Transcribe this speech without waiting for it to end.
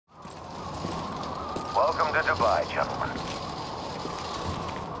Welcome to Dubai, gentlemen.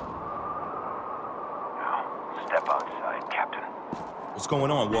 Now, step outside, Captain. What's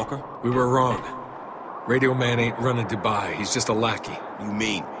going on, Walker? We were wrong. Radio Man ain't running Dubai. He's just a lackey. You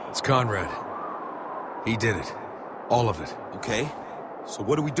mean? It's Conrad. He did it. All of it. Okay. So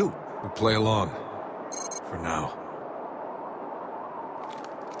what do we do? We play along. For now.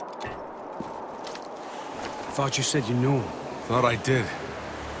 Thought you said you knew him. Thought I did.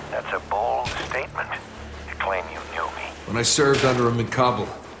 That's a bold statement to claim you knew me. When I served under him in Kabul,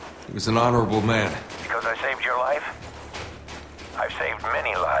 he was an honorable man. Because I saved your life? I've saved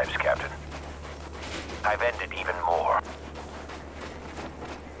many lives, Captain. I've ended even more.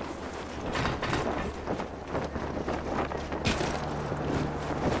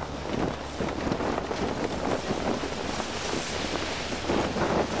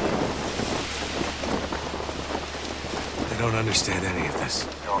 I don't understand any of this.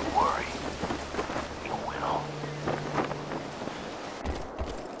 Don't worry. You will.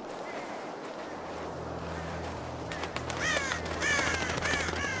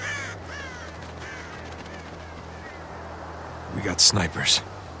 We got snipers.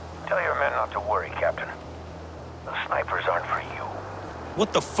 Tell your men not to worry, Captain. The snipers aren't for you.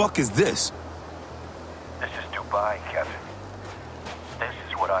 What the fuck is this? This is Dubai, Captain. This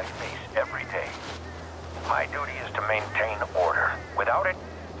is what I face every day. My duty is to maintain order. Without it,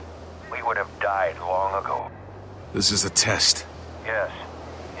 we would have died long ago. This is a test. Yes,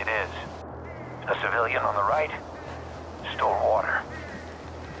 it is. A civilian on the right stole water.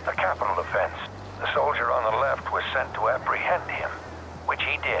 A capital offense. The soldier on the left was sent to apprehend him, which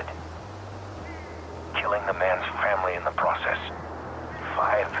he did, killing the man's family in the process.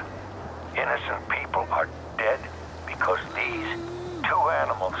 5 innocent people are dead because these 2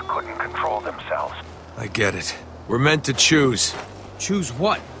 animals couldn't control themselves. I get it. We're meant to choose. Choose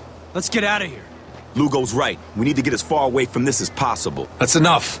what? Let's get out of here. Lugo's right. We need to get as far away from this as possible. That's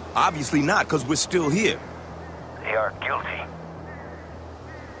enough. Obviously not, because we're still here. They are guilty.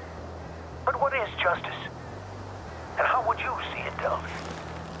 But what is justice? And how would you see it, Delphi?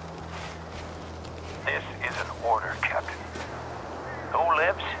 This is an order, Captain. Who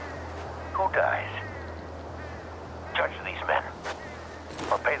lives? Who dies? Judge these men,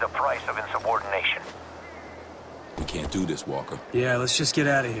 or pay the price of insubordination. We can't do this, Walker. Yeah, let's just get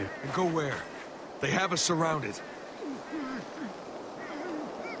out of here. And go where? They have us surrounded.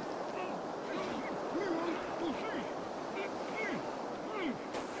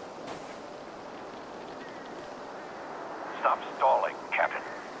 Stop stalling, Captain.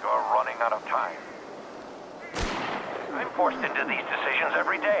 You're running out of time. I'm forced into these decisions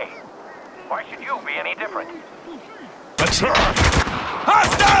every day. Why should you be any different? That's her!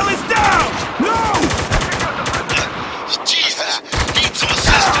 Hostile is down! No! Jesus! Need some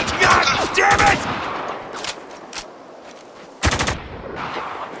assistance! God damn it!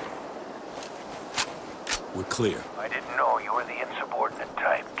 We're clear. I didn't know you were the insubordinate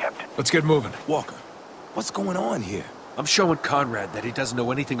type, Captain. Let's get moving. Walker, what's going on here? I'm showing Conrad that he doesn't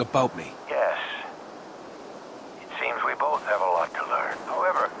know anything about me. Yes. It seems we both have a lot to learn.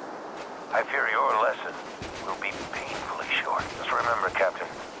 However, I fear your lesson will be painfully short. Just remember, Captain,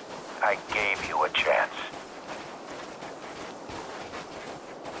 I gave you a chance.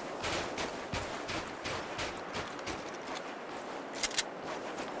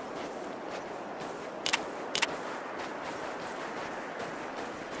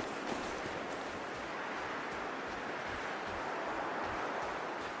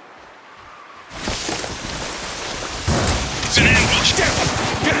 It's an ambush!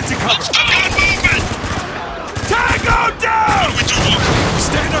 Get into cover! Gun movement! Tango down! What do we do, Walker?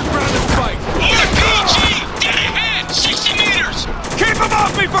 Stand our ground and fight! RPG! Dead ahead! 60 meters! Keep him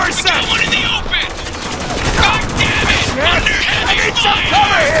off me for a We sec! got one in the open! God damn it! Under I heavy need some fire!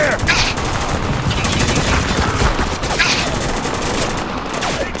 cover here!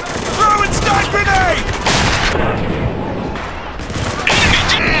 Throwing stun grenade!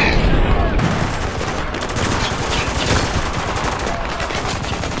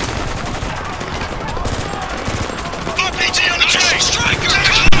 RPG on the train! Striker!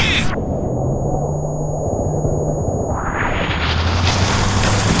 Come in!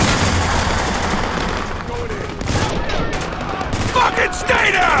 Fucking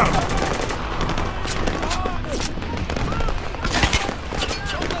stay down!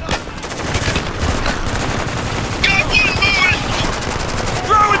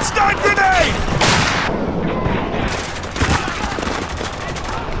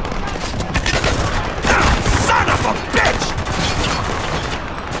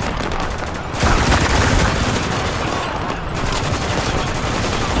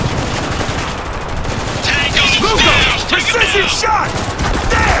 Losing shot!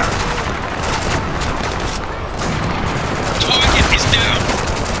 There! Target is down.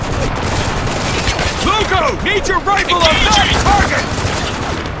 Lugo, need your rifle on that target!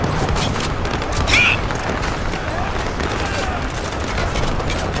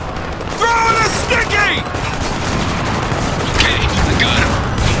 Throw in a sticky! Okay, I got him.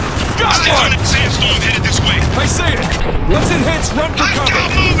 Got one! Sandstorm headed this way. I see it! Once it hits, run for Hostile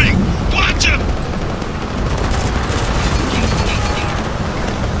cover! moving! Watch him!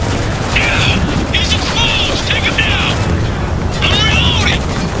 Yeah, he's exposed! Take him down! I'm reloading!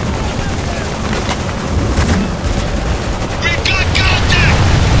 We've got contact!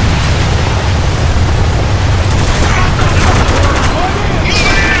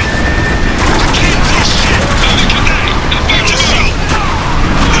 Move in! I can't do shit! Tommy, can they? Now fight yourself!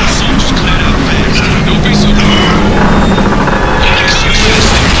 That soldiers cleared out fast. Don't be so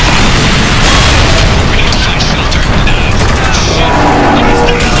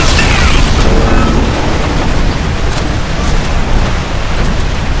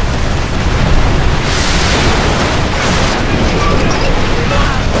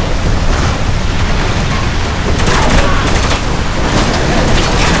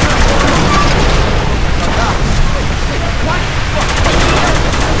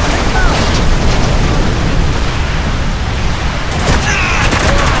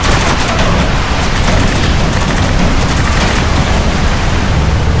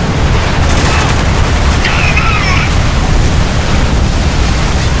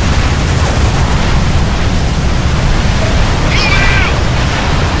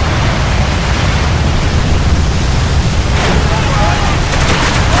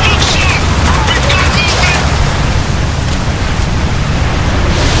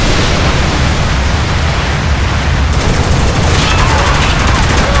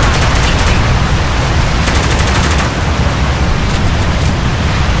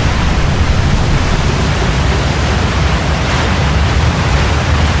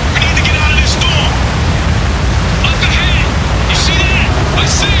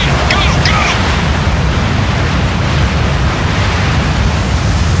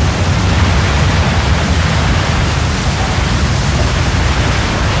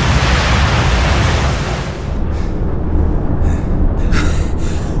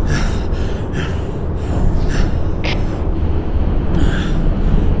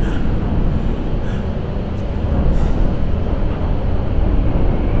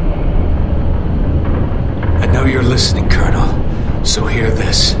You're listening, Colonel. So hear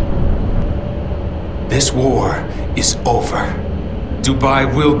this. This war is over.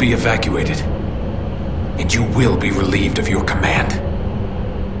 Dubai will be evacuated. And you will be relieved of your command.